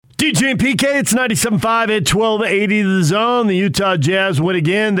DJ and PK, it's 97.5 at 1280 The Zone. The Utah Jazz win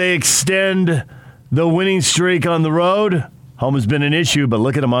again. They extend the winning streak on the road. Home has been an issue, but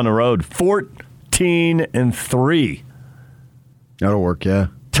look at them on the road. 14-3. That'll work, yeah.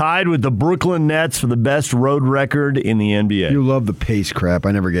 Tied with the Brooklyn Nets for the best road record in the NBA. You love the pace crap.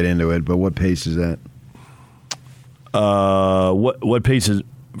 I never get into it, but what pace is that? What pace is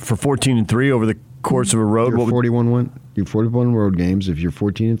for 14-3 over the course of a road? You're 41 road games. If you're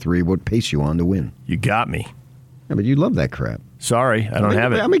 14-3, what pace you on to win? You got me. Yeah, but you love that crap. Sorry, I don't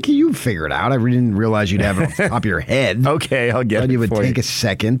have it. I mean, can you figure it out? I didn't realize you'd have it off the top of your head. Okay, I'll get it. You would for take you. a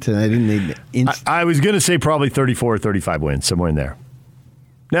second, and I didn't need. I was going to say probably 34 or 35 wins, somewhere in there.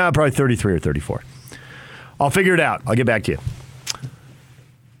 No, probably 33 or 34. I'll figure it out. I'll get back to you.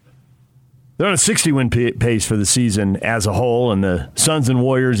 They're on a 60-win pace for the season as a whole, and the Suns and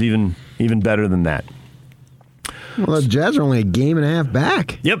Warriors even better than that. Well, the Jazz are only a game and a half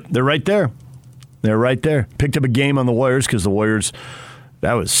back. Yep, they're right there. They're right there. Picked up a game on the Warriors because the Warriors,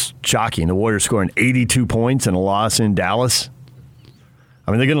 that was shocking. The Warriors scoring 82 points in a loss in Dallas.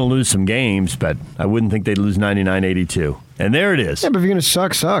 I mean, they're going to lose some games, but I wouldn't think they'd lose 99-82. And there it is. Yeah, but if you're going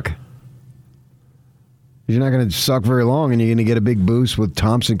to suck. You're not going to suck very long, and you're going to get a big boost with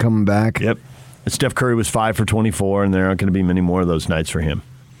Thompson coming back. Yep. And Steph Curry was 5 for 24, and there aren't going to be many more of those nights for him.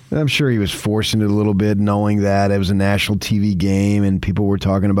 I'm sure he was forcing it a little bit, knowing that it was a national TV game, and people were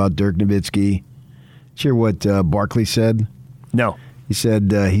talking about Dirk Nowitzki. Did you hear what Barkley said? No. He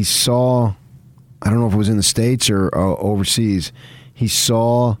said he saw, I don't know if it was in the States or overseas, he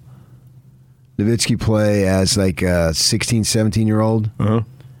saw Nowitzki play as like a 16, 17-year-old. Uh-huh.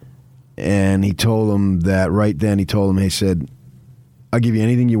 And he told him that right then, he said, I'll give you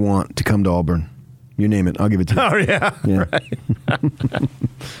anything you want to come to Auburn. You name it, I'll give it to you. Oh, yeah. Right.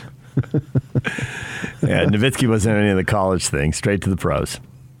 Yeah, Nowitzki wasn't any of the college thing, straight to the pros.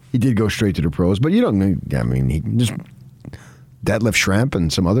 He did go straight to the pros, but you don't know. I mean, he just Detlef Schrempf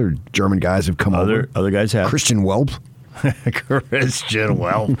and some other German guys have come over. Other guys have. Christian Welp. Christian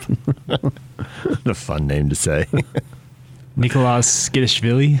Welp. What a fun name to say. Nikolaus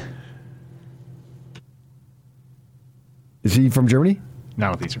Skidishvili. Is he from Germany? No, I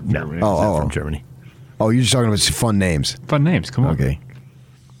don't think he's from No, Germany. he's not from Germany. Oh, you're just talking about fun names. Fun names, come on. Okay.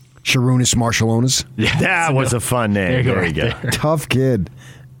 Sharunas Marshallonis. Yeah, That was a fun name. There you go. Tough kid.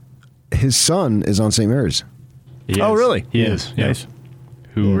 His son is on St. Mary's. Oh, really? He is. Yeah. Nice.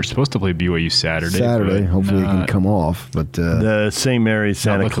 Who were supposed to play BYU Saturday. but Hopefully he can come off. But The St. Mary's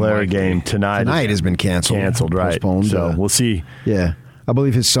Santa looking Clara likely. game tonight has been canceled. canceled, right? Postponed. So we'll see. Yeah. I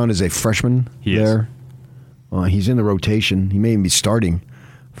believe his son is a freshman He is. there. He's in the rotation. He may even be starting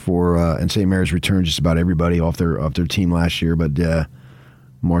for and St. Mary's returned just about everybody off their team last year. But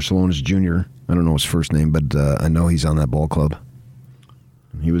Marshallonis Jr., I don't know his first name, but I know he's on that ball club.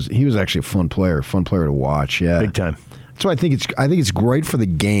 He was actually a fun player to watch. Yeah, Big time. So I think it's great for the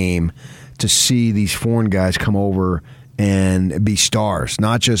game to see these foreign guys come over and be stars,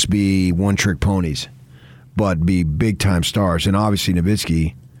 not just be one-trick ponies, but be big-time stars. And obviously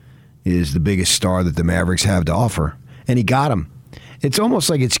Nowitzki is the biggest star that the Mavericks have to offer, and he got him. It's almost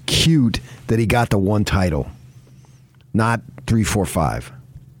like it's cute that he got the one title, not 3, 4, 5.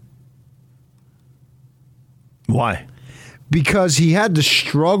 Why? Because he had to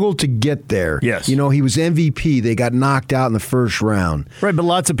struggle to get there. Yes. You know, he was MVP. They got knocked out in the first round. Right, but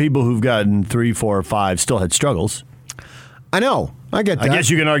lots of people who've gotten 3, 4, or 5 still had struggles. I know. I get that. I guess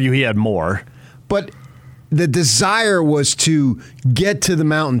you can argue he had more. But the desire was to get to the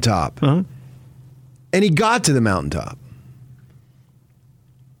mountaintop. Uh-huh. And he got to the mountaintop.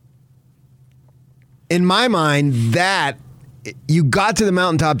 In my mind, that you got to the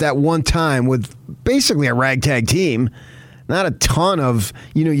mountaintop that one time with basically a ragtag team. Not a ton of,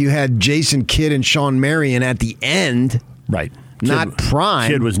 you had Jason Kidd and Sean Marion at the end. Right. Not prime.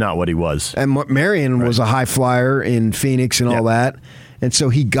 Kidd was not what he was. And Marion was a high flyer in Phoenix and all that. And so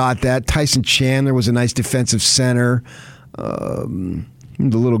he got that. Tyson Chandler was a nice defensive center. The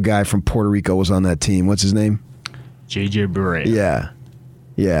little guy from Puerto Rico was on that team. What's his name? J.J. Barea. Yeah.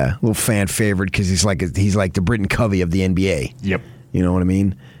 Yeah. Little fan favorite because he's like the Britton Covey of the NBA. Yep. You know what I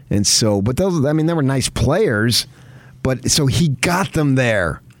mean? And so, but they were nice players. But so he got them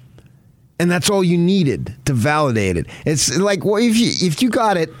there. And that's all you needed to validate it. It's like, well, if you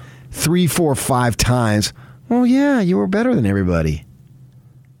got it 3, 4, 5 times, well, yeah, you were better than everybody.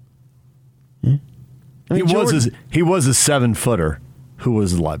 I mean, He was a 7-footer who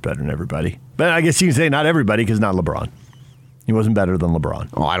was a lot better than everybody. But I guess you can say not everybody because not LeBron. He wasn't better than LeBron.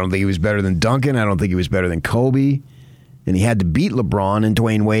 Oh, I don't think he was better than Duncan. I don't think he was better than Kobe. And he had to beat LeBron and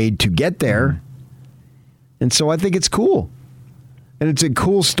Dwayne Wade to get there. And so I think it's cool And it's a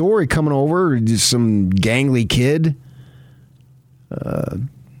cool story coming over, just some gangly kid.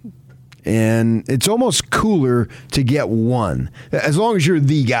 And it's almost cooler to get one, as long as you're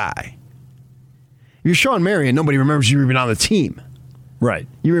the guy. If you're Sean Marion, nobody remembers you even on the team. Right.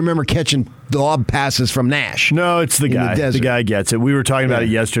 You remember catching lob passes from Nash. No, it's the guy. The guy gets it. We were talking about it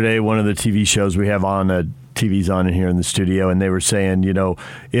yesterday, one of the TV shows we have on, TV's on in here in the studio, and they were saying,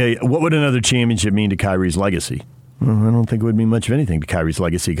 what would another championship mean to Kyrie's legacy? Well, I don't think it would mean much of anything to Kyrie's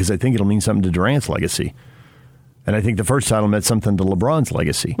legacy, because I think it'll mean something to Durant's legacy. And I think the first title meant something to LeBron's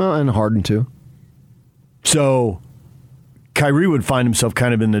legacy. Well, and Harden, too. So Kyrie would find himself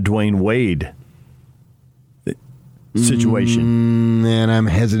kind of in the Dwayne Wade situation. And I'm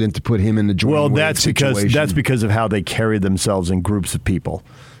hesitant to put him in the Dwayne Wade situation. That's because of how they carry themselves in groups of people.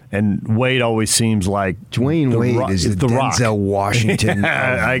 And Wade always seems like Dwayne Wade is the Denzel Washington.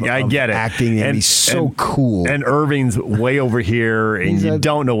 I get it. Acting, and he's so cool. And Irving's way over here, and you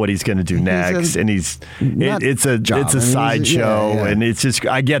don't know what he's going to do next. And it's a sideshow, and it's just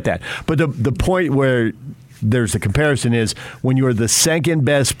I get that. But the point where there's a comparison is when you're the second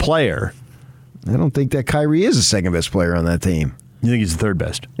best player. I don't think that Kyrie is the second best player on that team. You think he's the third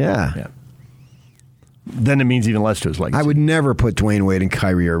best? Yeah. Then it means even less to his legacy. I would never put Dwayne Wade and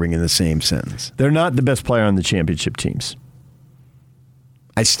Kyrie Irving in the same sentence. They're not the best player on the championship teams.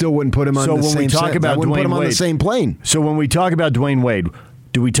 I still wouldn't put him on the same sentence. I wouldn't put him on the same plane. So when we talk about Dwayne Wade,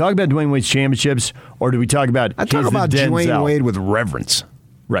 do we talk about Dwayne Wade's championships, or do we talk about I talk about Dwayne Wade with reverence.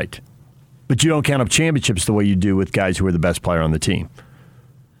 Right. But you don't count up championships the way you do with guys who are the best player on the team.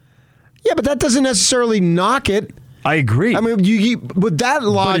 Yeah, but that doesn't necessarily knock it. I agree. I mean, with that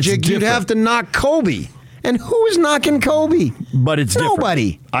logic, you'd have to knock Kobe. And who is knocking Kobe? But it's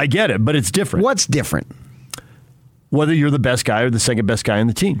nobody. Different. I get it, but it's different. What's different? Whether you're the best guy or the second best guy on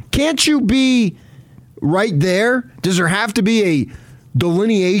the team. Can't you be right there? Does there have to be a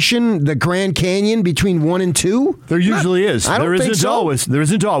delineation, the Grand Canyon between 1 and 2? There usually is. I don't think so. There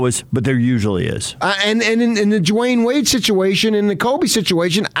isn't always, but there usually is. And in the Dwayne Wade situation, in the Kobe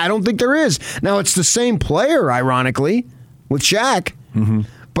situation, I don't think there is. Now, it's the same player, ironically, with Shaq. Mm-hmm.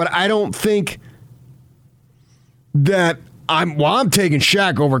 But I don't think that I'm taking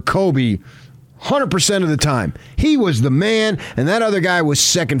Shaq over Kobe 100% of the time. He was the man, and that other guy was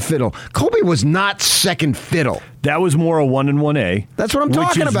second fiddle. Kobe was not second fiddle. That was more a 1 and 1A. That's what I'm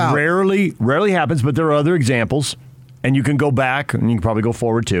talking about. Rarely happens, but there are other examples, and you can go back, and you can probably go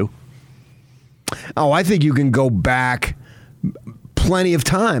forward too. Oh, I think you can go back plenty of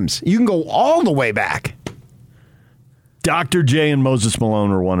times. You can go all the way back. Dr. J and Moses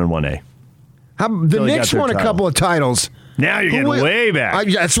Malone are 1 and 1A. The Knicks won a couple of titles. Now you're getting way back.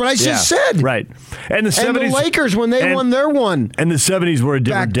 That's what I just said. Right. And the 70s. And the Lakers, when they won their one. And the 70s were a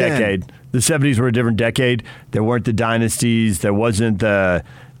different decade. Then. The 70s were a different decade. There weren't the dynasties. There wasn't the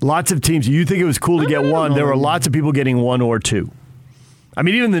lots of teams. You think it was cool to get one. There were lots of people getting 1 or 2. I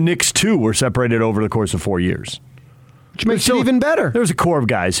mean, even the Knicks, too, were separated over the course of 4 years. Which makes it even better. There was a core of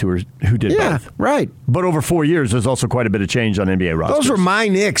guys who did both. Yeah, right. But over 4 years, there's also quite a bit of change on NBA rosters. Those were my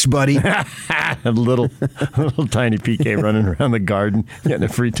Knicks, buddy. A little tiny PK running around the Garden, getting the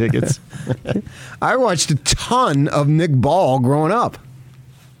free tickets. I watched a ton of Nick Ball growing up.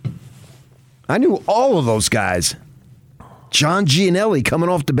 I knew all of those guys. John Gianelli coming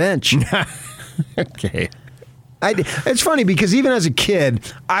off the bench. Okay. It's funny because even as a kid,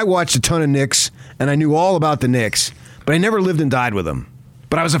 I watched a ton of Knicks, and I knew all about the Knicks, but I never lived and died with them.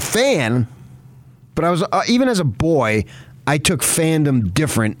 But I was a fan. But I was even as a boy, I took fandom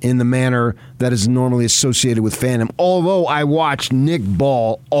different in the manner that is normally associated with fandom, although I watched Nick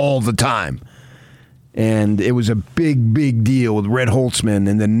Ball all the time. And it was a big, big deal with Red Holtzman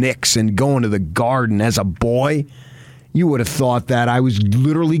and the Knicks and going to the Garden as a boy. You would have thought that I was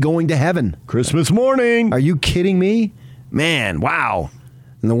literally going to heaven. Christmas morning. Are you kidding me? Man, wow.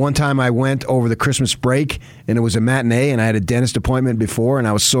 And the one time I went over the Christmas break, and it was a matinee, and I had a dentist appointment before, and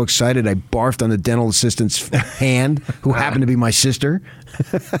I was so excited I barfed on the dental assistant's hand, who happened to be my sister.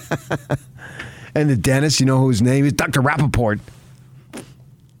 And the dentist, you know who his name is? Dr. Rappaport.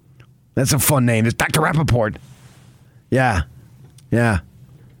 That's a fun name. It's Dr. Rappaport. Yeah.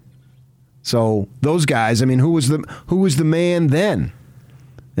 So those guys, I mean, who was the man then?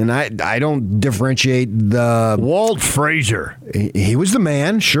 And I don't differentiate the... Walt Frazier. He was the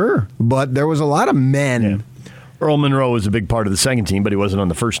man, sure. But there was a lot of men. Yeah. Earl Monroe was a big part of the second team, but he wasn't on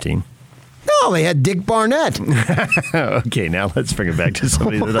the first team. No, they had Dick Barnett. Okay, now let's bring it back to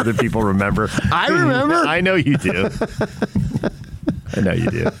somebody that other people remember. I remember. I know you do. I know you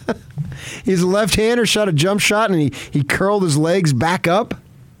do. He's a left-hander, shot a jump shot, and he curled his legs back up.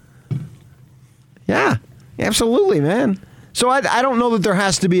 Yeah, absolutely, man. So I don't know that there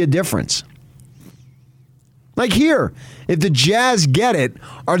has to be a difference. Like here, if the Jazz get it,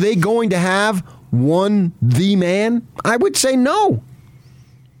 are they going to have the man? I would say no.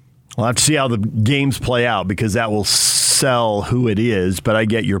 We'll have to see how the games play out because that will sell who it is, but I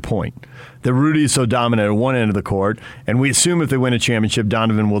get your point. That Rudy is so dominant at one end of the court, and we assume if they win a championship,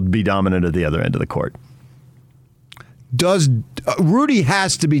 Donovan will be dominant at the other end of the court. Rudy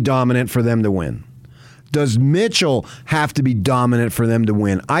has to be dominant for them to win? Does Mitchell have to be dominant for them to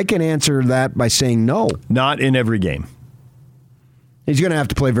win? I can answer that by saying no. Not in every game. He's going to have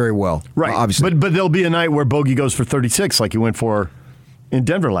to play very well, right? Obviously, but there'll be a night where Bogey goes for 36, like he went for in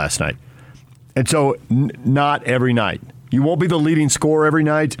Denver last night, and so not every night. You won't be the leading scorer every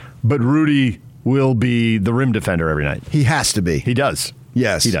night, but Rudy will be the rim defender every night. He has to be. He does.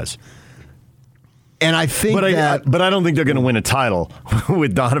 Yes, he does. And I think but I don't think they're going to win a title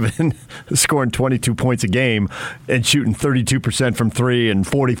with Donovan scoring 22 points a game and shooting 32% from three and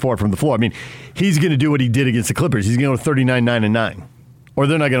 44 from the floor. I mean, he's going to do what he did against the Clippers. He's going to go 39-9-9, or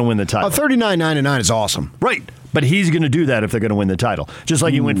they're not going to win the title. 39-9-9 is awesome, right? But he's going to do that if they're going to win the title, just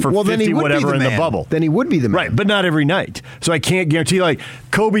like he went for 50 whatever in the bubble. Then he would be the man, right? But not every night. So I can't guarantee. Like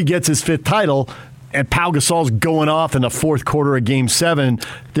Kobe gets his 5th title. And Pau Gasol's going off in the 4th quarter of Game 7,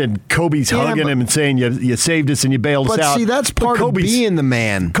 then Kobe's hugging him and saying, you saved us and you bailed us out. But see, that's part of being the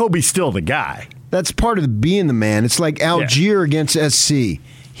man. Kobe's still the guy. That's part of being the man. It's like Algier against SC.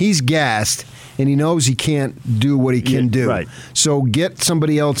 He's gassed, and he knows he can't do what he can do. Right. So get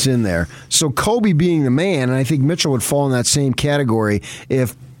somebody else in there. So Kobe being the man, and I think Mitchell would fall in that same category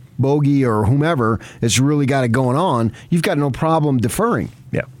if Bogey or whomever has really got it going on, you've got no problem deferring.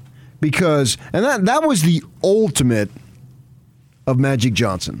 Yeah. Because, and that was the ultimate of Magic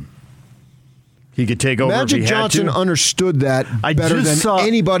Johnson. He could take over. Magic Johnson understood that better than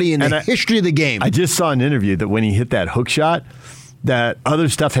anybody in the history of the game. I just saw an interview that when he hit that hook shot, that other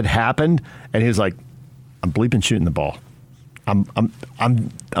stuff had happened, and he was like, "I'm bleeping shooting the ball. I'm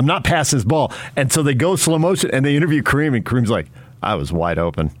not passing this ball." And so they go slow motion, and they interview Kareem, and Kareem's like, "I was wide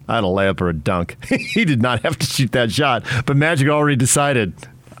open. I had a layup or a dunk." He did not have to shoot that shot, but Magic already decided,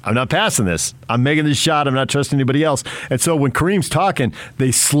 I'm not passing this. I'm making this shot. I'm not trusting anybody else. And so when Kareem's talking,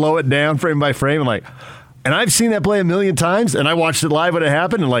 they slow it down frame by frame. And I've seen that play a million times, and I watched it live when it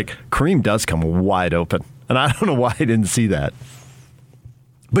happened, and Kareem does come wide open. And I don't know why I didn't see that.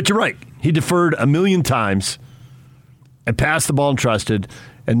 But you're right. He deferred a million times and passed the ball and trusted.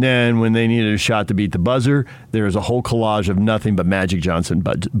 And then when they needed a shot to beat the buzzer, there was a whole collage of nothing but Magic Johnson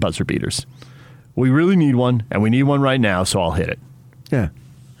buzzer beaters. We really need one, and we need one right now, so I'll hit it. Yeah.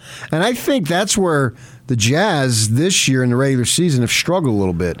 And I think that's where the Jazz this year in the regular season have struggled a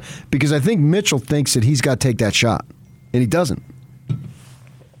little bit because I think Mitchell thinks that he's got to take that shot, and he doesn't.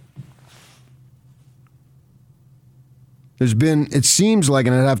 It seems like,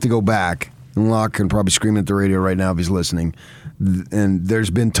 and I'd have to go back, and Locke can probably scream at the radio right now if he's listening, and there's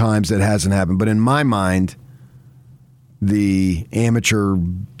been times that hasn't happened. But in my mind, the amateur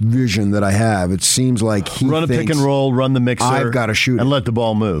vision that I have, it seems like he run a pick and roll, run the mixer. I've got to shoot and let the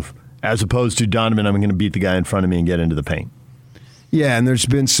ball move, as opposed to Donovan, I'm going to beat the guy in front of me and get into the paint. Yeah, and there's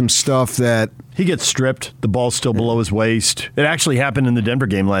been some stuff that he gets stripped. The ball's still below his waist. It actually happened in the Denver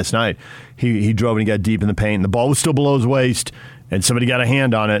game last night. He drove and he got deep in the paint. And the ball was still below his waist, and somebody got a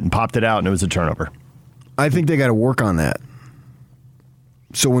hand on it and popped it out, and it was a turnover. I think they got to work on that.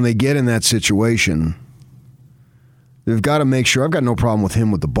 So when they get in that situation, they've got to make sure. I've got no problem with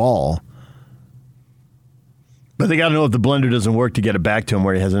him with the ball. But they got to know if the blender doesn't work to get it back to him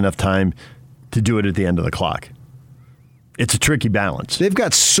where he has enough time to do it at the end of the clock. It's a tricky balance. They've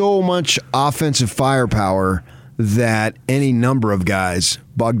got so much offensive firepower that any number of guys,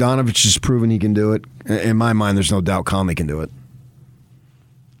 Bogdanovich has proven he can do it. In my mind, there's no doubt Conley can do it.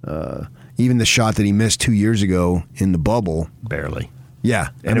 Even the shot that he missed 2 years ago in the bubble. Barely. Yeah.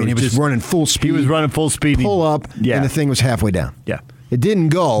 I mean, he was running full speed. He was running full speed. Pull up, and the thing was halfway down. Yeah. It didn't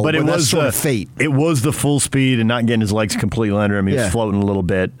go, but it was sort of fate. It was the full speed and not getting his legs completely under him. He was floating a little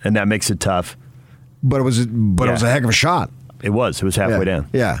bit, and that makes it tough. But it was a heck of a shot. It was halfway down.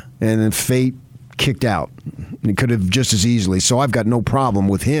 Yeah. And then fate kicked out. It could have just as easily. So I've got no problem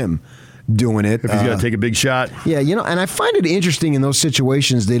with him doing it. If he's got to take a big shot. Yeah, and I find it interesting in those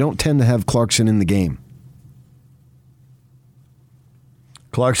situations, they don't tend to have Clarkson in the game.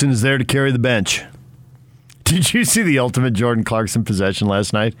 Clarkson is there to carry the bench. Did you see the ultimate Jordan Clarkson possession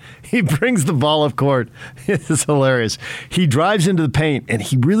last night? He brings the ball up court. It's hilarious. He drives into the paint, and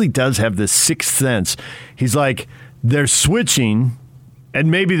he really does have this sixth sense. He's like, they're switching,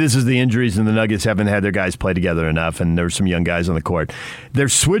 and maybe this is the injuries and the Nuggets haven't had their guys play together enough, and there's some young guys on the court. They're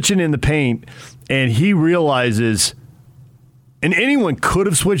switching in the paint, and he realizes And anyone could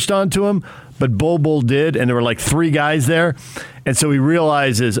have switched on to him, but Bol did, and there were like 3 guys there. And so he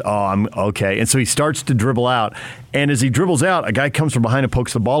realizes, I'm okay. And so he starts to dribble out. And as he dribbles out, a guy comes from behind and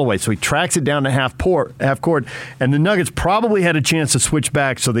pokes the ball away. So he tracks it down to half court. And the Nuggets probably had a chance to switch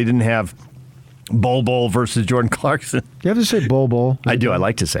back so they didn't have Bol versus Jordan Clarkson. You have to say Bol. I do. I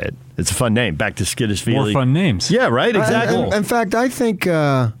like to say it. It's a fun name. Back to Skidishvili. More fun names. Yeah, right? Exactly. In fact, I think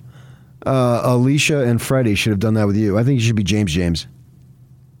Alicia and Freddie should have done that with you. I think you should be James.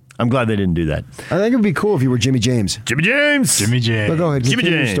 I'm glad they didn't do that. I think it would be cool if you were Jimmy James. Jimmy James. But go ahead. Jimmy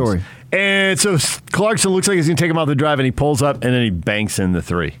James. Your story. And so Clarkson looks like he's going to take him off the drive, and he pulls up, and then he banks in the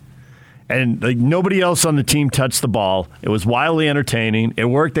 3. And like nobody else on the team touched the ball. It was wildly entertaining. It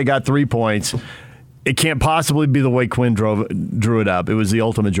worked. They got 3 points. It can't possibly be the way Quinn drew it up. It was the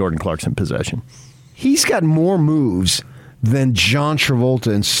ultimate Jordan Clarkson possession. He's got more moves than John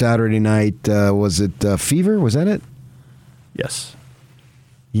Travolta in Saturday Night. Was it Fever? Was that it? Yes.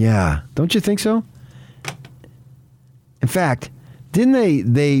 Yeah. Don't you think so? In fact, didn't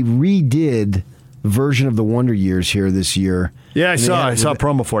they redid the version of the Wonder Years here this year? Yeah, I saw a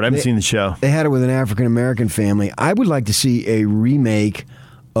promo for it. I haven't seen the show. They had it with an African-American family. I would like to see a remake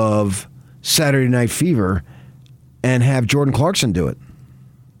of Saturday Night Fever and have Jordan Clarkson do it.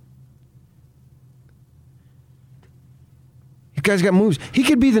 The guy's got moves. He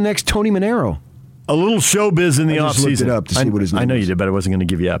could be the next Tony Manero. A little showbiz in the offseason. I just looked it up to see what his name I know was. you did, but I wasn't going to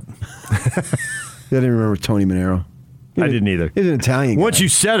give you up. I didn't remember Tony Manero. I didn't either. He's an Italian guy. Once you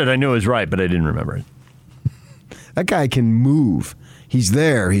said it, I knew it was right, but I didn't remember it. That guy can move. He's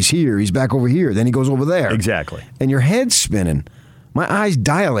there. He's here. He's back over here. Then he goes over there. Exactly. And your head's spinning. My eyes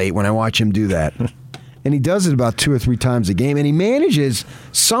dilate when I watch him do that. And he does it about 2 or 3 times a game. And he manages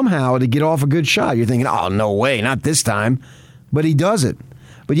somehow to get off a good shot. You're thinking, oh, no way, not this time. But he does it.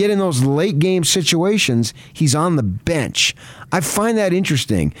 But yet in those late game situations, he's on the bench. I find that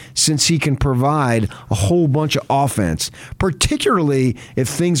interesting since he can provide a whole bunch of offense, particularly if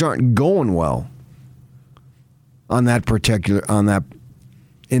things aren't going well on that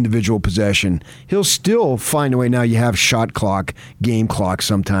individual possession. He'll still find a way. Now you have shot clock, game clock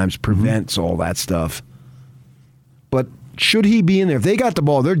sometimes prevents all that stuff. But should he be in there? If they got the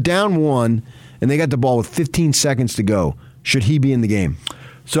ball, they're down 1, and they got the ball with 15 seconds to go. Should he be in the game?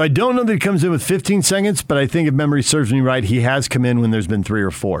 So I don't know that he comes in with 15 seconds, but I think if memory serves me right, he has come in when there's been 3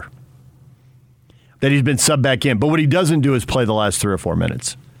 or 4. That he's been subbed back in. But what he doesn't do is play the last 3 or 4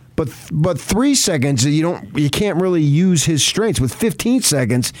 minutes. But 3 seconds, you can't really use his strengths. With 15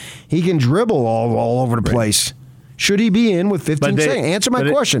 seconds, he can dribble all over the place. Should he be in with 15 seconds? Answer my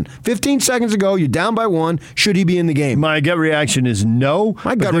question. 15 seconds ago, you're down by 1. Should he be in the game? My gut reaction is no.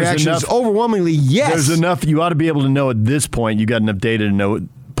 My gut reaction is overwhelmingly yes. There's enough. You ought to be able to know at this point. You got enough data to know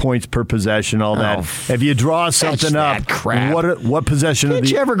points per possession, all that. If you draw something up, crap. What possession Can't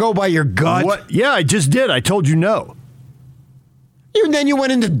you ever go by your gut? Yeah, I just did. I told you no. Then you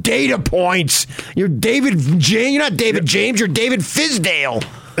went into data points. You're David James. You're not David James. You're David Fizdale.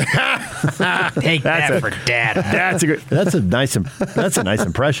 Take that for dad. That's a nice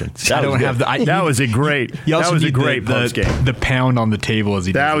impression. That was a great post game. The pound on the table as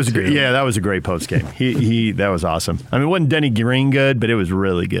he that was a great post game. That was awesome. I mean, wasn't Denny Green good, but it was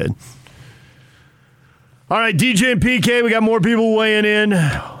really good. All right, DJ and PK, we got more people weighing in.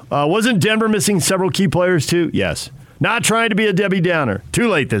 Wasn't Denver missing several key players too? Yes. Not trying to be a Debbie Downer. Too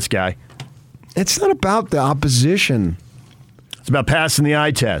late, this guy. It's not about the opposition. It's about passing the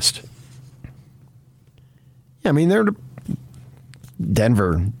eye test. Yeah, I mean, they're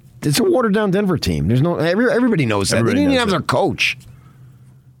Denver. It's a watered-down Denver team. There's no everybody knows that. They didn't even have their coach.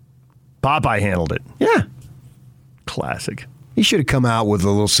 Popeye handled it. Yeah. Classic. He should have come out with a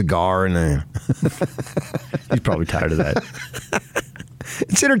little cigar and a... He's probably tired of that.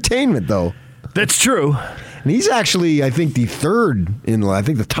 It's entertainment, though. That's true. And he's actually, I think, the third in. I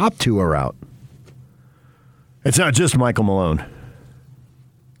think the top 2 are out. It's not just Michael Malone.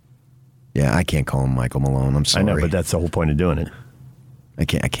 Yeah, I can't call him Michael Malone. I'm sorry. I know, but that's the whole point of doing it. I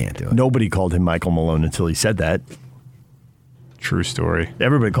can't do it. Nobody called him Michael Malone until he said that. True story.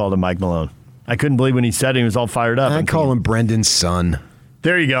 Everybody called him Mike Malone. I couldn't believe when he said it, he was all fired up. I call him Brendan's son.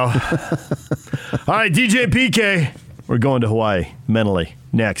 There you go. All right, DJ PK. We're going to Hawaii mentally.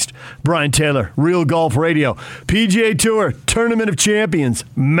 Next, Brian Taylor, Real Golf Radio, PGA Tour, Tournament of Champions,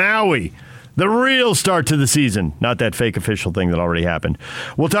 Maui. The real start to the season, not that fake official thing that already happened.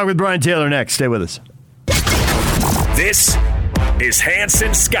 We'll talk with Brian Taylor next. Stay with us. This is Hans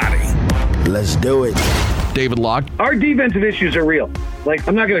and Scotty. Let's do it. David Locke. Our defensive issues are real. Like,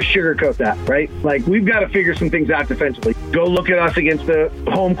 I'm not going to sugarcoat that, right? Like, we've got to figure some things out defensively. Go look at us against the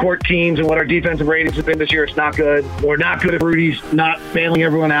home court teams and what our defensive ratings have been this year. It's not good. We're not good if Rudy's not bailing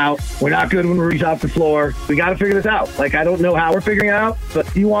everyone out. We're not good when Rudy's off the floor. We got to figure this out. Like, I don't know how we're figuring it out, but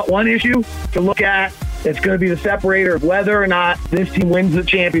if you want one issue to look at, it's going to be the separator of whether or not this team wins the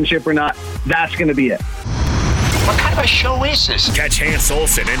championship or not. That's going to be it. What kind of a show is this? Catch Hans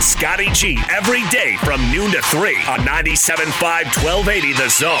Olsen and Scotty G every day from noon to 3 on 97.5 1280 The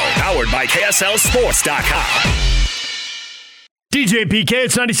Zone. Powered by KSLSports.com. DJ PK,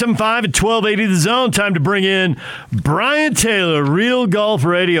 it's 97.5 at 1280 The Zone. Time to bring in Brian Taylor, Real Golf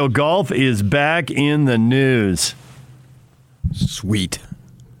Radio. Golf is back in the news. Sweet.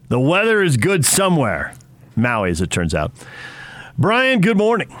 The weather is good somewhere. Maui, as it turns out. Brian, good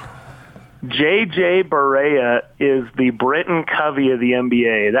morning. J.J. Barea is the Britton Covey of the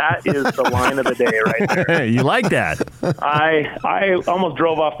NBA. That is the line of the day right there. You like that? I almost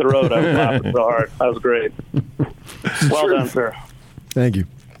drove off the road. I was laughing so hard. That was great. Well done, sir. Thank you.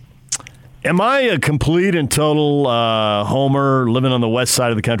 Am I a complete and total homer living on the west side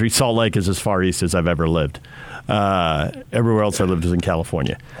of the country? Salt Lake is as far east as I've ever lived. Everywhere else I lived was in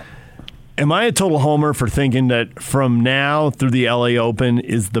California. Am I a total homer for thinking that from now through the LA Open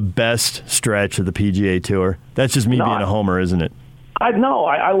is the best stretch of the PGA Tour? That's just me being a homer, isn't it? I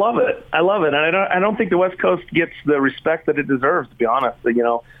love it. I love it, and I don't think the West Coast gets the respect that it deserves. To be honest,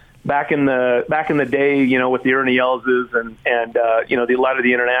 back in the day, with the Ernie Elses and a lot of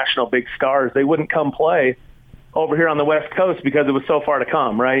the international big stars, they wouldn't come play over here on the West Coast because it was so far to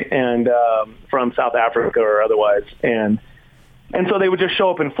come, right? And from South Africa or otherwise, and so they would just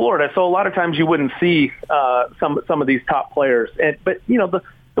show up in Florida. So a lot of times you wouldn't see some of these top players. But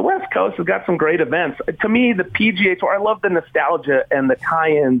the West Coast has got some great events. To me, the PGA Tour, I love the nostalgia and the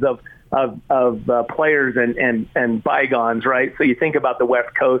tie-ins of players and bygones, right? So you think about the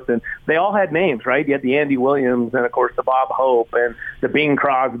West Coast, and they all had names, right? You had the Andy Williams and, of course, the Bob Hope and the Bing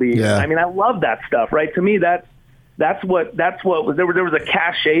Crosby. Yeah. I mean, I love that stuff, right? To me, that's what was there was a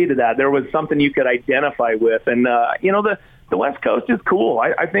cachet to that. There was something you could identify with, and the West Coast is cool.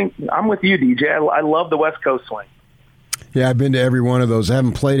 I think I'm with you, DJ. I love the West Coast swing. Yeah, I've been to every one of those. I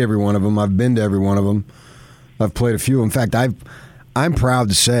haven't played every one of them. I've been to every one of them. I've played a few. In fact, I'm proud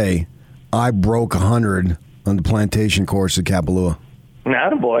to say I broke 100 on the plantation course at Kapalua.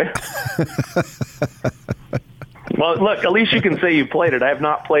 Attaboy. Well, look, at least you can say you played it. I have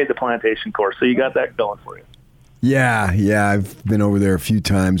not played the plantation course, so you got that going for you. Yeah, I've been over there a few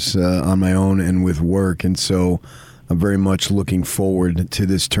times on my own and with work, and so I'm very much looking forward to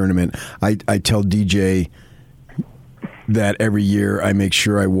this tournament. I tell DJ that every year I make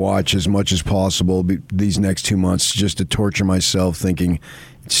sure I watch as much as possible these next 2 months just to torture myself thinking,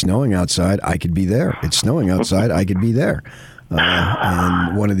 it's snowing outside, I could be there. It's snowing outside, I could be there.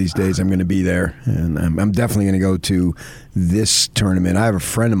 And one of these days I'm going to be there. And I'm definitely going to go to this tournament. I have a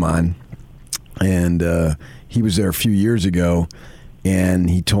friend of mine, and he was there a few years ago, and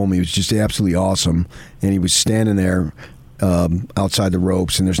he told me it was just absolutely awesome. And he was standing there outside the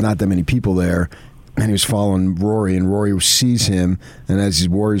ropes, and there's not that many people there. And he was following Rory, and Rory sees him. And as his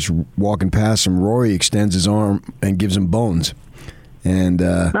Warrior's walking past him, Rory extends his arm and gives him bones. And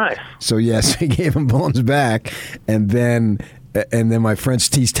nice. So yes, he gave him bones back, and then my friend,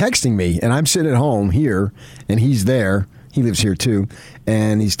 he's texting me, and I'm sitting at home here, and he's there. He lives here too,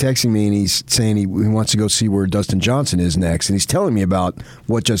 and he's texting me, and he's saying he wants to go see where Dustin Johnson is next, and he's telling me about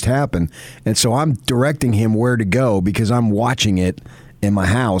what just happened, and so I'm directing him where to go because I'm watching it in my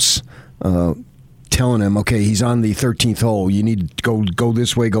house. Telling him, okay, he's on the 13th hole. You need to go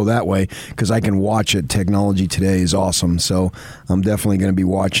this way, go that way, because I can watch it. Technology today is awesome. So I'm definitely going to be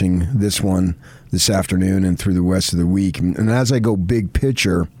watching this one this afternoon and through the rest of the week. And as I go big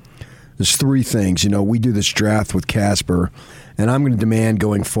picture, there's three things. We do this draft with Casper, and I'm going to demand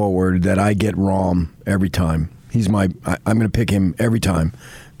going forward that I get Rahm every time. I'm going to pick him every time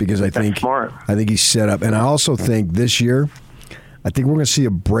because I think he's set up. And I also think this year, I think we're going to see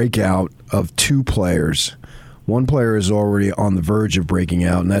a breakout of two players. One player is already on the verge of breaking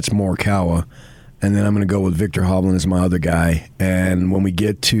out, and that's Morikawa. And then I'm going to go with Victor Hovland as my other guy. And when we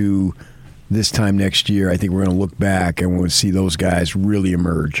get to this time next year, I think we're going to look back and we're going to see those guys really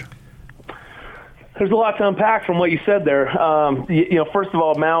emerge. There's a lot to unpack from what you said there. First of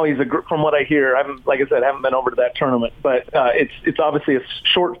all, Maui's from what I hear. I haven't been over to that tournament, but it's obviously a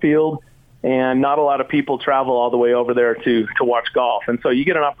short field. And not a lot of people travel all the way over there to watch golf. And so you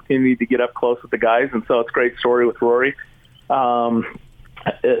get an opportunity to get up close with the guys. And so it's a great story with Rory. I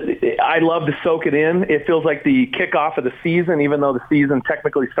love to soak it in. It feels like the kickoff of the season, even though the season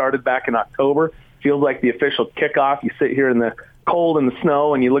technically started back in October. feels like the official kickoff. You sit here in the cold and the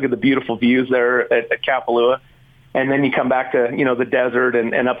snow, and you look at the beautiful views there at Kapalua. And then you come back to, the desert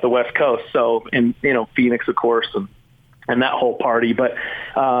and up the West Coast. So, and, Phoenix, of course, and that whole party. But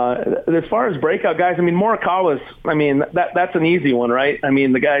as far as breakout guys, Morikawa's, that's an easy one, right?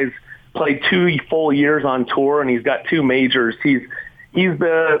 The guy's played 2 full years on tour, and he's got 2 majors. He's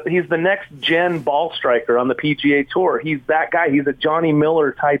the next gen ball striker on the PGA Tour. He's that guy. He's a Johnny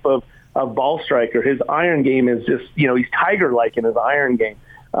Miller type of ball striker. His iron game is just, he's Tiger-like in his iron game.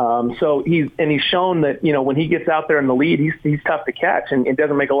 So he's shown that, when he gets out there in the lead, he's tough to catch and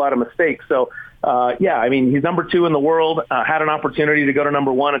doesn't make a lot of mistakes. So, he's number 2 in the world, had an opportunity to go to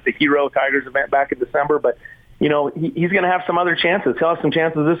number 1 at the Hero Tigers event back in December, but he's going to have some other chances. He'll have some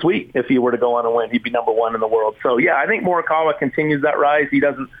chances this week if he were to go on and win. He'd be number 1 in the world. So, I think Morikawa continues that rise. He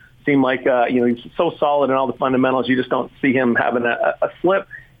doesn't seem like, he's so solid in all the fundamentals. You just don't see him having a slip.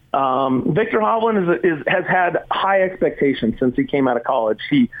 Victor Hovland has had high expectations since he came out of college.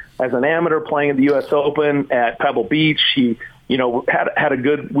 He, as an amateur playing at the U.S. Open at Pebble Beach, he had a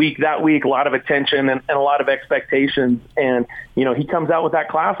good week that week, a lot of attention and a lot of expectations. And, he comes out with that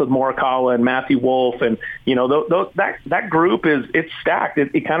class with Morikawa and Matthew Wolff. And, that group it's stacked.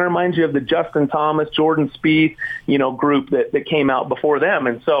 It kind of reminds you of the Justin Thomas, Jordan Spieth, group that came out before them.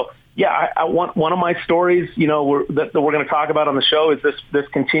 And so, I want one of my stories, that we're going to talk about on the show is this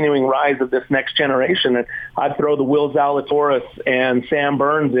continuing rise of this next generation. And I'd throw the Will Zalatoris and Sam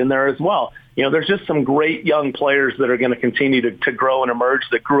Burns in there as well. There's just some great young players that are going to continue to grow and emerge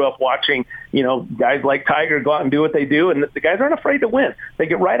that grew up watching, guys like Tiger go out and do what they do. And the guys aren't afraid to win. They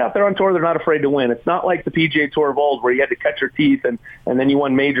get right out there on tour. They're not afraid to win. It's not like the PGA Tour of old where you had to cut your teeth and then you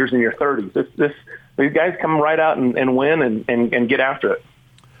won majors in your 30s. These guys come right out and win and get after it.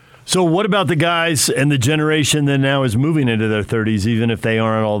 So what about the guys and the generation that now is moving into their 30s, even if they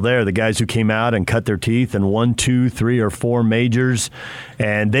aren't all there? The guys who came out and cut their teeth and won 2, 3, or 4 majors,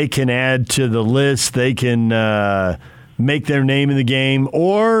 and they can add to the list. They can make their name in the game,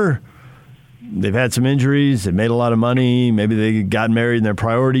 or they've had some injuries. They've made a lot of money. Maybe they got married and their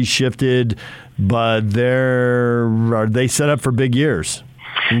priorities shifted, but are they set up for big years?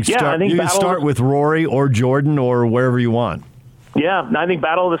 You can start with Rory or Jordan or wherever you want. Yeah, I think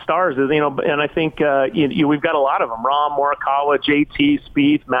Battle of the Stars is, and I think we've got a lot of them. Rahm, Morikawa, JT,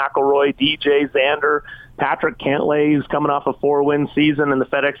 Spieth, McIlroy, DJ, Xander, Patrick Cantlay, who's coming off a 4-win season and the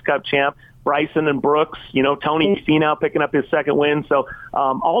FedEx Cup champ. Bryson and Brooks, Tony Finau picking up his 2nd win. So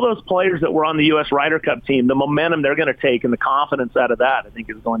all those players that were on the U.S. Ryder Cup team, the momentum they're going to take and the confidence out of that, I think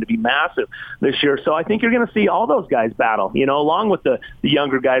is going to be massive this year. So I think you're going to see all those guys battle, along with the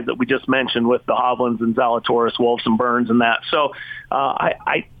younger guys that we just mentioned with the Hovlands and Zalatoris, Wolffs and Burns and that. So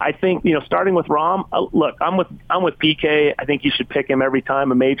I think, starting with Rahm, look, I'm with PK. I think you should pick him every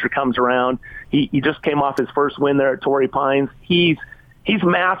time a major comes around. He just came off his first win there at Torrey Pines. He's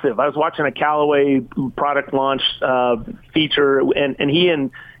massive. I was watching a Callaway product launch feature, and he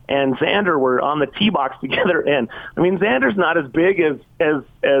and Xander were on the tee box together. And Xander's not as big as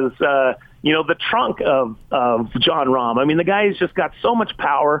the trunk of Jon Rahm. The guy has just got so much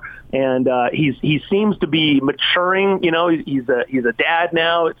power, and he seems to be maturing. He's a dad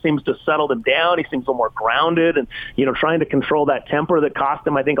now. It seems to settle him down. He seems a little more grounded, and trying to control that temper that cost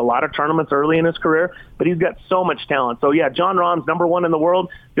him, I think, a lot of tournaments early in his career. But he's got so much talent. So yeah, Jon Rahm's number 1 in the world.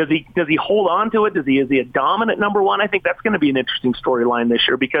 Does he hold on to it? Is he a dominant number 1? I think that's going to be an interesting storyline this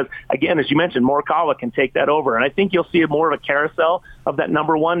year because, again, as you mentioned, Morikawa can take that over, and I think you'll see more of a carousel of that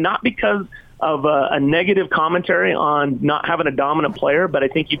number 1, not because of a negative commentary on not having a dominant player, but I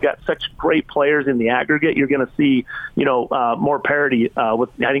think you've got such great players in the aggregate. You're going to see, more parity. I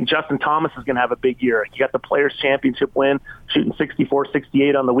think Justin Thomas is going to have a big year. You got the Players Championship win, shooting 64,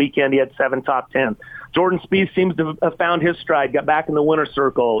 68 on the weekend. He had 7 top 10s. Jordan Spieth seems to have found his stride, got back in the winner's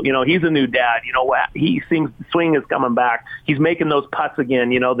circle. He's a new dad. He seems the swing is coming back. He's making those putts again,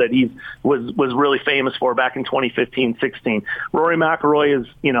 that he was really famous for back in 2015, 16. Rory McIlroy is,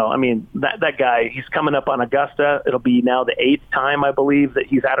 that guy, he's coming up on Augusta. It'll be now the 8th time, I believe, that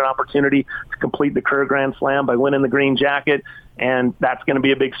he's had an opportunity to complete the Kerr Grand Slam by winning the green jacket. And that's going to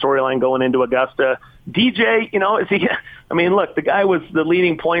be a big storyline going into Augusta. DJ, is he? Look, the guy was the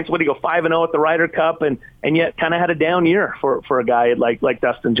leading points. What did he go 5-0 at the Ryder Cup, and yet kind of had a down year for a guy like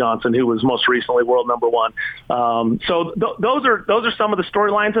Dustin Johnson, who was most recently world number 1. So those are some of the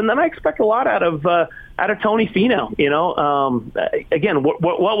storylines, and then I expect a lot out of Tony Finau. Again, what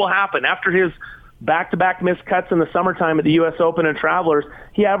will happen after his back-to-back missed cuts in the summertime at the U.S. Open and Travelers.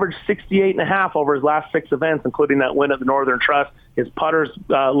 He averaged 68.5 over his last 6 events, including that win at the Northern Trust. His putter's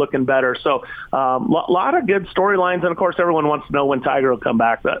looking better. So lot of good storylines, and, of course, everyone wants to know when Tiger will come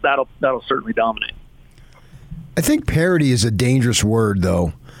back. That'll certainly dominate. I think parity is a dangerous word,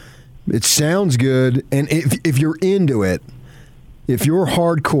 though. It sounds good, and if you're into it, if you're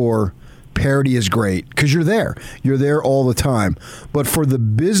hardcore, parity is great because you're there. You're there all the time. But for the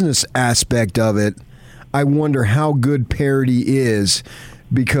business aspect of it, I wonder how good parity is,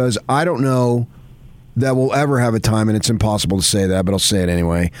 because I don't know that we'll ever have a time, and it's impossible to say that, but I'll say it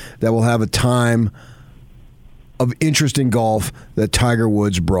anyway, that we'll have a time of interest in golf that Tiger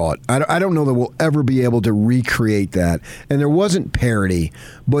Woods brought. I don't know that we'll ever be able to recreate that. And there wasn't parity,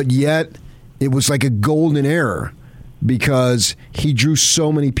 but yet it was like a golden era because he drew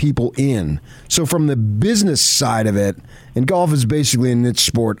so many people in. So from the business side of it, and golf is basically a niche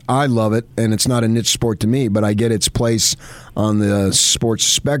sport. I love it, and it's not a niche sport to me, but I get its place on the sports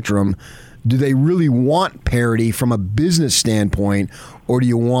spectrum. Do they really want parity from a business standpoint, or do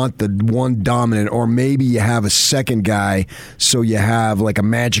you want the one dominant, or maybe you have a second guy so you have like a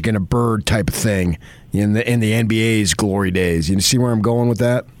Magic and a Bird type of thing in the NBA's glory days? You see where I'm going with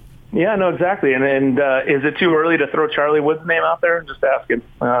that? Yeah, no, exactly. And is it too early to throw Charlie Woods' name out there? Just asking.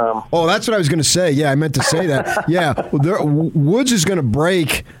 Oh, that's what I was going to say. Yeah, I meant to say that. Yeah, Woods is going to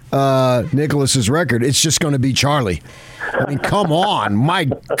break Nicklaus's record. It's just going to be Charlie. I mean, come on. My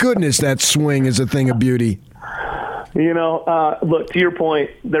goodness, that swing is a thing of beauty. You know, look, to your point,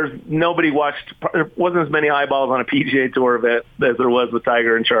 there wasn't as many eyeballs on a PGA Tour event as there was with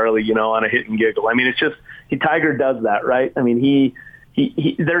Tiger and Charlie, you know, on a hit and giggle. I mean, it's just, Tiger does that, right? I mean, he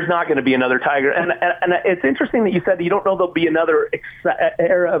there's not going to be another Tiger. And it's interesting that you said that you don't know there'll be another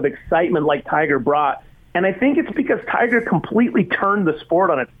era of excitement like Tiger brought. And I think it's because Tiger completely turned the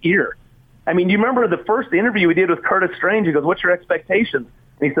sport on its ear. I mean, you remember the first interview we did with Curtis Strange? He goes, "What's your expectations?"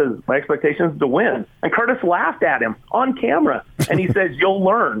 And he says, "My expectation is to win." And Curtis laughed at him on camera. And he says, "You'll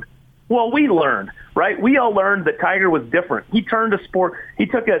learn." Well, we learned, right? We all learned that Tiger was different. He turned the sport. He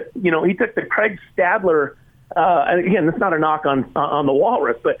took the Craig Stadler. And again, it's not a knock on the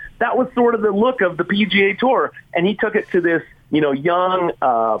Walrus, but that was sort of the look of the PGA Tour. And he took it to this, young,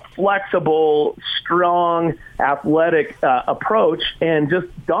 flexible, strong, athletic approach and just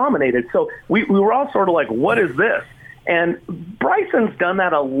dominated. So we were all sort of like, what is this? And Bryson's done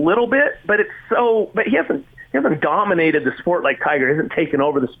that a little bit, but he hasn't dominated the sport like Tiger. He hasn't taken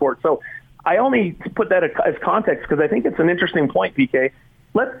over the sport. So I only put that as context because I think it's an interesting point, PK.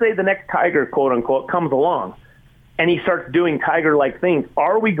 Let's say the next Tiger, quote unquote, comes along and he starts doing Tiger-like things.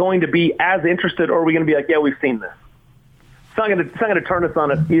 Are we going to be as interested, or are we going to be like, yeah, we've seen this? It's not going to turn us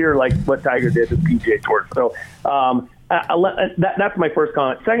on its ear like what Tiger did to the PGA Tour. So that's my first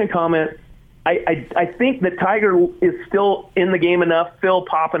comment. Second comment, I think that Tiger is still in the game enough, still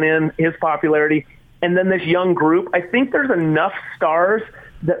popping in his popularity. And then this young group, I think there's enough stars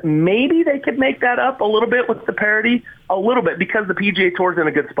that maybe they could make that up a little bit with the parity, a little bit, because the PGA Tour is in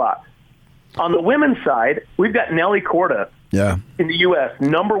a good spot. On the women's side, we've got Nelly Korda in the U.S.,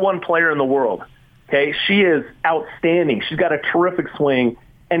 number one player in the world. Okay, she is outstanding. She's got a terrific swing,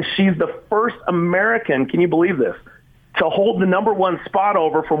 and she's the first American, can you believe this, to hold the number one spot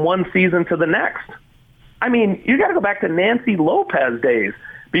over from one season to the next. I mean, you got to go back to Nancy Lopez days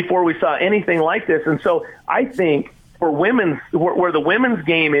before we saw anything like this. And so I think for where the women's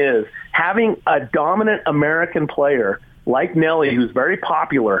game is, having a dominant American player like Nelly, who's very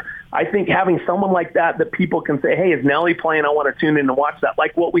popular, I think having someone like that people can say, hey, is Nelly playing? I want to tune in and watch that.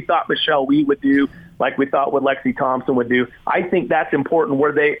 Like what we thought Michelle Wie would do, like we thought what Lexi Thompson would do. I think that's important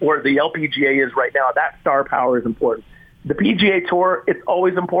where the LPGA is right now. That star power is important. The PGA Tour, it's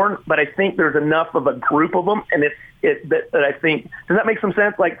always important, but I think there's enough of a group of them, and that I think, does that make some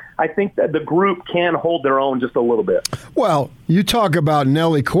sense? Like, I think that the group can hold their own just a little bit. Well, you talk about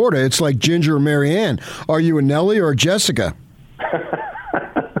Nelly Korda, it's like Ginger or Marianne. Are you a Nelly or a Jessica?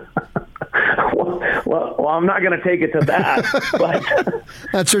 Well, I'm not going to take it to that, but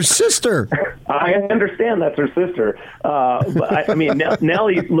that's her sister. I understand that's her sister, but I mean,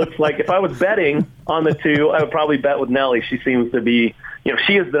 Nelly looks like, if I was betting on the two, I would probably bet with Nelly. She seems to be,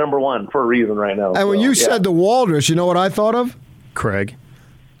 she is the number one for a reason right now. And when you said the Walrus, you know what I thought of? Craig.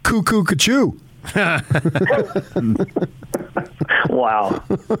 Cuckoo Cachoo. Wow.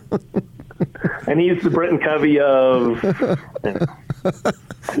 And he's the Britton Covey of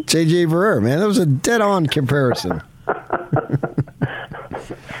J.J. Verrer, man. That was a dead-on comparison.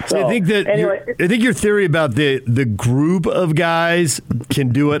 So I think that I think your theory about the group of guys can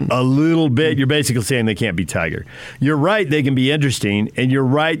do it a little bit, you're basically saying they can't be Tiger. You're right, they can be interesting, and you're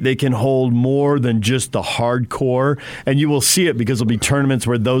right, they can hold more than just the hardcore, and you will see it because there'll be tournaments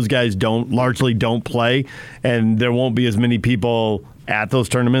where those guys largely don't play, and there won't be as many people at those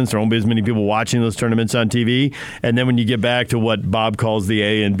tournaments. There won't be as many people watching those tournaments on TV. And then when you get back to what Bob calls the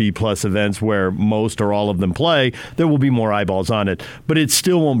A and B plus events where most or all of them play, there will be more eyeballs on it. But it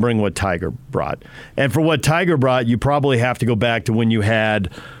still won't bring what Tiger brought. And for what Tiger brought, you probably have to go back to when you had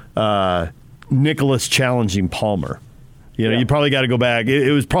Nicklaus challenging Palmer. You probably got to go back.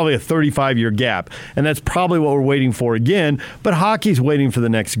 It was probably a 35-year gap. And that's probably what we're waiting for again. But hockey's waiting for the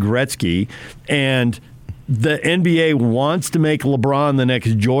next Gretzky. And the NBA wants to make LeBron the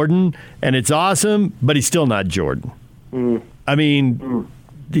next Jordan, and it's awesome, but he's still not Jordan. I mean,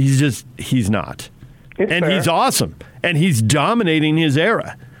 he's not. It's and fair. He's awesome, and he's dominating his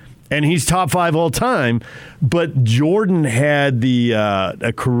era, and he's top 5 all time, but Jordan had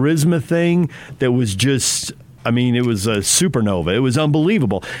a charisma thing that was just... it was a supernova. It was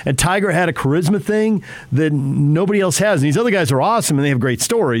unbelievable. And Tiger had a charisma thing that nobody else has. And these other guys are awesome, and they have great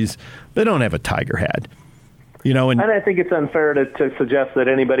stories. They don't have what Tiger had. And I think it's unfair to suggest that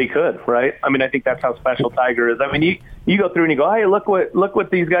anybody could, right? I think that's how special Tiger is. You go through and you go, hey, look what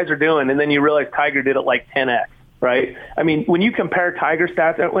these guys are doing, and then you realize Tiger did it like 10x, right? When you compare Tiger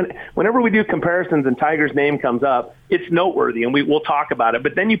stats, whenever we do comparisons and Tiger's name comes up, it's noteworthy, and we'll talk about it.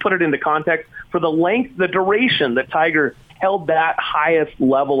 But then you put it into context for the length, the duration that Tiger held that highest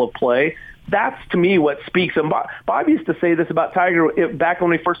level of play. That's, to me, what speaks. And Bob used to say this about Tiger back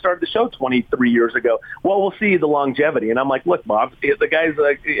when we first started the show 23 years ago. Well, we'll see the longevity. And I'm like, look, Bob, the guy's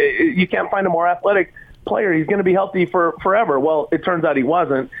you can't find a more athletic player. He's going to be healthy for forever. Well, it turns out he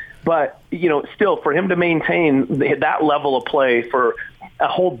wasn't. But, still, for him to maintain that level of play for a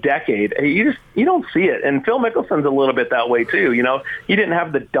whole decade, you don't see it. And Phil Mickelson's a little bit that way, too. He didn't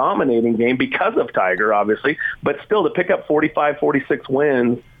have the dominating game because of Tiger, obviously. But still, to pick up 45, 46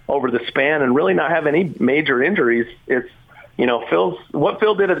 wins over the span and really not have any major injuries, it's, what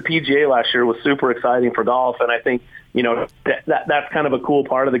Phil did at the PGA last year was super exciting for golf. And I think, that's kind of a cool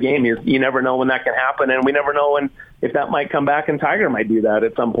part of the game is you never know when that can happen. And we never know if that might come back, and Tiger might do that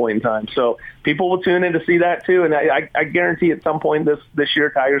at some point in time. So people will tune in to see that too. And I guarantee at some point this year,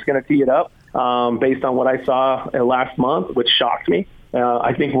 Tiger's going to tee it up based on what I saw last month, which shocked me.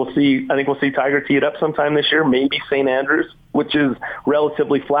 I think we'll see Tiger tee it up sometime this year, maybe St. Andrews, which is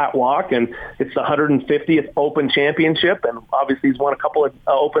relatively flat walk, and it's the 150th Open Championship, and obviously he's won a couple of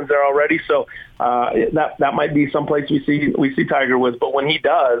Opens there already. So that might be someplace we see Tiger with. But when he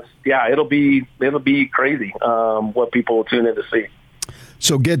does, it'll be crazy what people will tune in to see.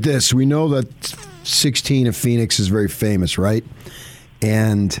 So get this, we know that 16 of Phoenix is very famous, right?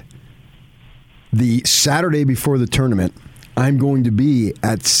 And the Saturday before the tournament, I'm going to be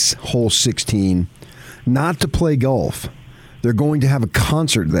at hole 16, not to play golf. They're going to have a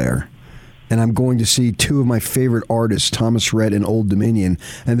concert there, and I'm going to see two of my favorite artists, Thomas Rhett and Old Dominion,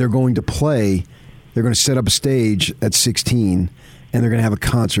 and they're going to play. They're going to set up a stage at 16, and they're going to have a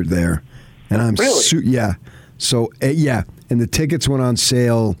concert there. And I'm really? So and the tickets went on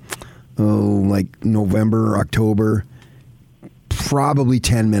sale, like November, October, probably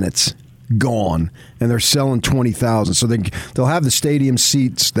 10 minutes. Gone, and they're selling 20,000. So they'll have the stadium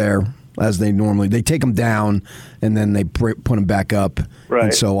seats there as they normally. They take them down and then they put them back up. Right.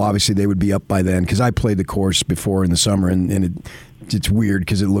 And so obviously they would be up by then because I played the course before in the summer, and it's weird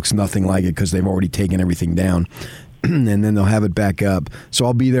because it looks nothing like it because they've already taken everything down. And then they'll have it back up. So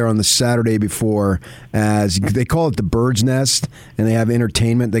I'll be there on the Saturday before, as they call it the Bird's Nest, and they have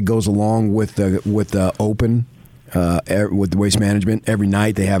entertainment that goes along with the Open, with the Waste Management. Every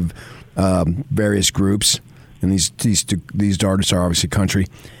night they have various groups, and these artists are obviously country,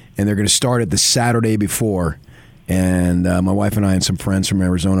 and they're going to start it the Saturday before. And my wife and I and some friends from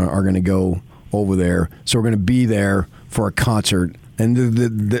Arizona are going to go over there. So we're going to be there for a concert, and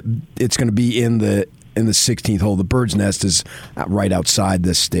it's going to be in the 16th hole. The Bird's Nest is right outside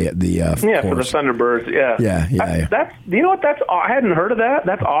this course. For the Thunderbirds. Yeah. That's I hadn't heard of that.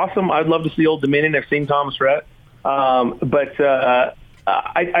 That's awesome. I'd love to see Old Dominion. I've seen Thomas Rhett, but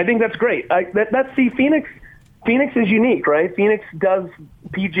I think that's great. Phoenix is unique, right? Phoenix does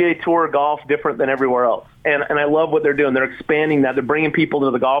PGA Tour golf different than everywhere else. And I love what they're doing. They're expanding that. They're bringing people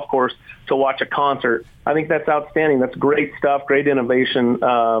to the golf course to watch a concert. I think that's outstanding. That's great stuff, great innovation.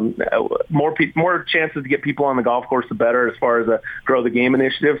 More chances to get people on the golf course, the better as far as a Grow the Game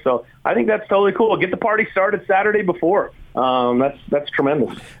initiative. So I think that's totally cool. Get the party started Saturday before. That's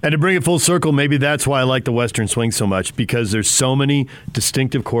tremendous. And to bring it full circle, maybe that's why I like the Western Swing so much, because there's so many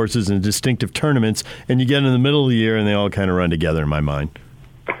distinctive courses and distinctive tournaments, and you get in the middle of the year and they all kind of run together in my mind.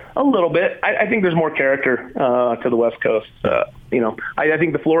 A little bit. I think there's more character to the West Coast. I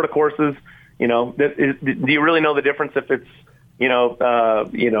think the Florida courses, do you really know the difference if it's, the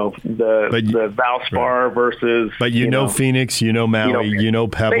Valspar versus... But Phoenix, Maui,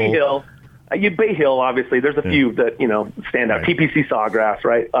 Pebble. Bay Hill. Bay Hill, obviously. There's a few that, stand out. Right. TPC Sawgrass,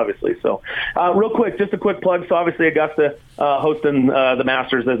 right? Obviously. So real quick, just a quick plug. So obviously Augusta hosting the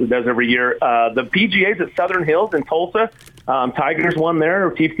Masters as it does every year. The PGA's at Southern Hills in Tulsa. Tigers won there.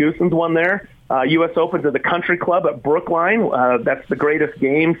 Keith Goosens won there. U.S. Open's at the Country Club at Brookline. That's the greatest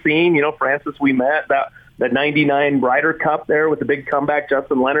game scene. Francis, we met. The 99 Ryder Cup there with the big comeback,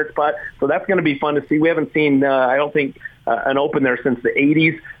 Justin Leonard's putt. So that's going to be fun to see. We haven't seen, I don't think, an Open there since the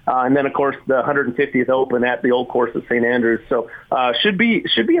 80s. And then, of course, the 150th Open at the old course at St. Andrews. So should be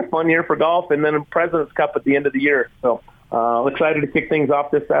a fun year for golf. And then President's Cup at the end of the year. So excited to kick things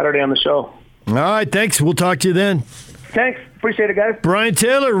off this Saturday on the show. All right, thanks. We'll talk to you then. Thanks. Appreciate it, guys. Brian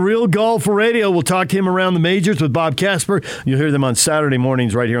Taylor, Real Golf Radio. We'll talk to him around the majors with Bob Casper. You'll hear them on Saturday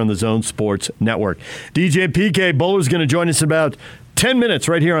mornings right here on the Zone Sports Network. DJ PK Bowler's going to join us in about 10 minutes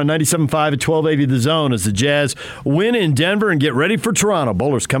right here on 97.5 at 1280 The Zone as the Jazz win in Denver and get ready for Toronto.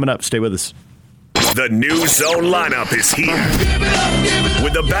 Bowler's coming up. Stay with us. The new Zone lineup is here.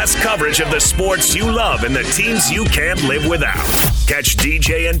 With the best coverage of the sports you love and the teams you can't live without. Catch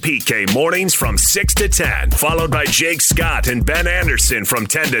DJ and PK mornings from 6 to 10, followed by Jake Scott and Ben Anderson from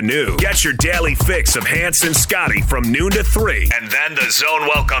 10 to noon. Get your daily fix of Hans and Scotty from noon to 3. And then the Zone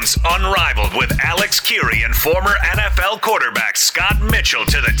welcomes Unrivaled with Alex Curie and former NFL quarterback Scott Mitchell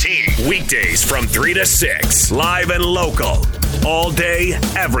to the team. Weekdays from 3 to 6, live and local. All day,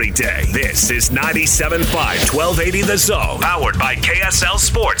 every day. This is 97.5 1280 The Zone, powered by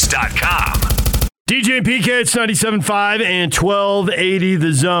KSLSports.com. DJ and PK, it's 97.5 and 1280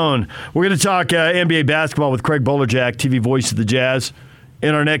 The Zone. We're going to talk NBA basketball with Craig Bolerjack, TV voice of the Jazz,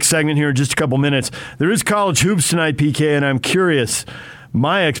 in our next segment here in just a couple minutes. There is college hoops tonight, PK, and I'm curious.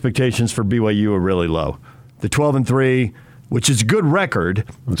 My expectations for BYU are really low. The 12-3, which is a good record.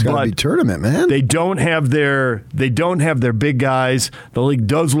 It's got to be tournament, man. They don't have their big guys. The league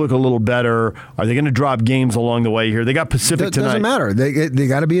does look a little better. Are they going to drop games along the way here? They got Pacific tonight. Doesn't matter. They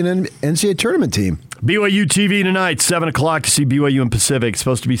got to be an NCAA tournament team. BYU TV tonight, 7 o'clock to see BYU and Pacific. It's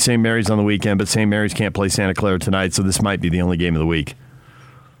supposed to be St. Mary's on the weekend, but St. Mary's can't play Santa Clara tonight, so this might be the only game of the week.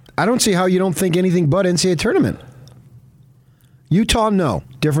 I don't see how you don't think anything but NCAA tournament. Utah, no.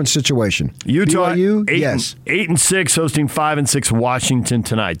 Different situation. Utah, BYU, yes. 8-6, hosting 5-6 Washington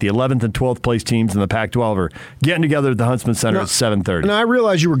tonight. The 11th and 12th place teams in the Pac-12 are getting together at the Huntsman Center at 7:30. And I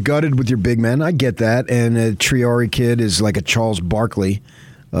realize you were gutted with your big men. I get that. And a Triori kid is like a Charles Barkley.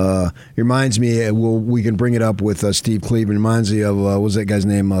 It reminds me, we can bring it up with Steve Cleveland. It reminds me of, what was that guy's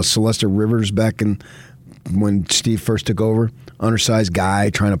name? Celeste Rivers back when Steve first took over. Undersized guy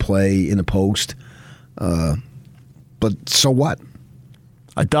trying to play in the post. But so what?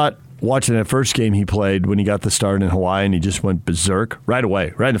 I thought watching that first game he played when he got the start in Hawaii and he just went berserk right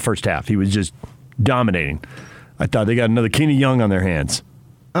away, right in the first half. He was just dominating. I thought they got another Kenny Young on their hands.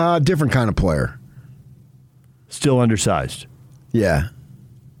 Different kind of player. Still undersized. Yeah.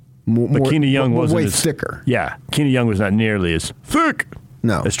 But Kenny Young wasn't way as thicker. Yeah, Kenny Young was not nearly as thick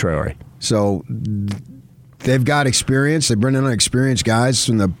as Traore. So they've got experience. They bring in experienced guys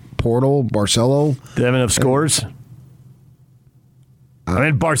from the portal. Barcelo. Do they have enough scores? I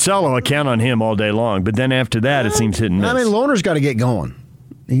mean, Barcelo, I count on him all day long, but then after that, it seems hit and miss. I mean, Lohner's got to get going.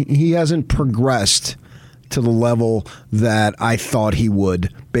 He hasn't progressed to the level that I thought he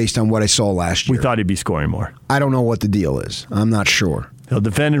would based on what I saw last year. We thought he'd be scoring more. I don't know what the deal is. I'm not sure. He'll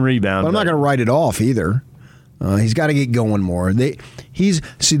defend and rebound. But I'm not going to write it off either. He's got to get going more. The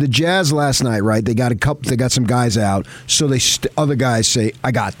Jazz last night, right? They got some guys out, so other guys say,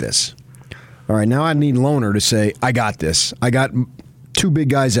 "I got this." All right, now I need Lohner to say, "I got this. I got 2 big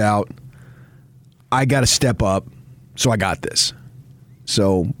guys out. I got to step up, so I got this."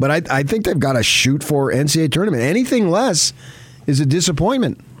 So, but I think they've got to shoot for NCAA tournament. Anything less is a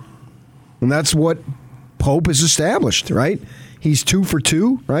disappointment, and that's what Pope has established, right? He's 2 for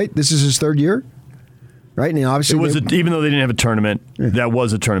 2, right? This is his 3rd year. Right, and obviously even though they didn't have a tournament, that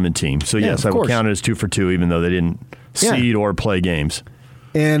was a tournament team. So yes, I would count it as 2 for 2, even though they didn't seed or play games.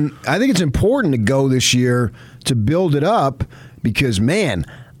 And I think it's important to go this year to build it up because, man,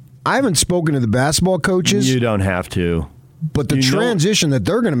 I haven't spoken to the basketball coaches. You don't have to. But the transition that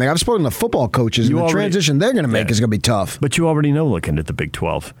they're going to make, I've spoken to football coaches, and the transition they're going to make is going to be tough. But you already know looking at the Big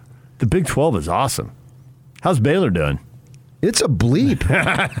 12. The Big 12 is awesome. How's Baylor doing? It's a bleep.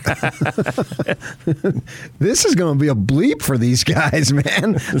 This is going to be a bleep for these guys,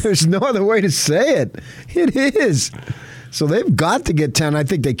 man. There's no other way to say it. It is. So they've got to get 10. I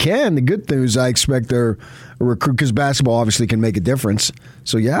think they can. The good news, I expect they're a recruit because basketball obviously can make a difference.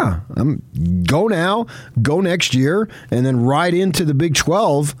 So, yeah, go now, go next year, and then ride into the Big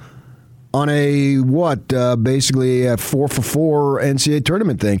 12 on basically a 4-for-4 NCAA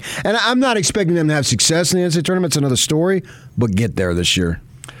tournament thing. And I'm not expecting them to have success in the NCAA tournament. It's another story, but get there this year.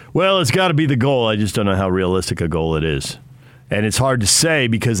 Well, it's got to be the goal. I just don't know how realistic a goal it is. And it's hard to say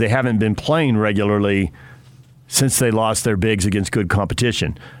because they haven't been playing regularly since they lost their bigs against good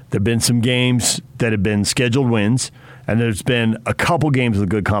competition. There have been some games that have been scheduled wins, and there's been a couple games with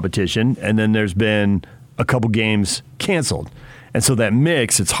good competition, and then there's been a couple games canceled. And so that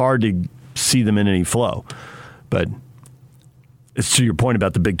mix, it's hard to see them in any flow. But it's to your point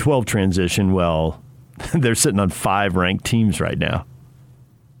about the Big 12 transition, well, they're sitting on 5 ranked teams right now.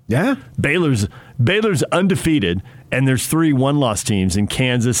 Yeah. Baylor's undefeated, and there's 3 one-loss teams in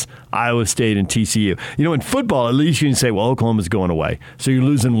Kansas, Iowa State, and TCU. You know, in football, at least you can say, well, Oklahoma's going away. So you're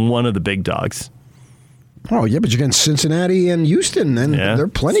losing one of the big dogs. Oh, yeah, but you're getting Cincinnati and Houston, and they're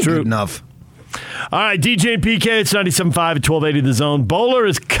plenty good enough. All right, DJ and PK, it's 97.5 at 1280 The Zone. Bowler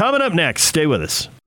is coming up next. Stay with us.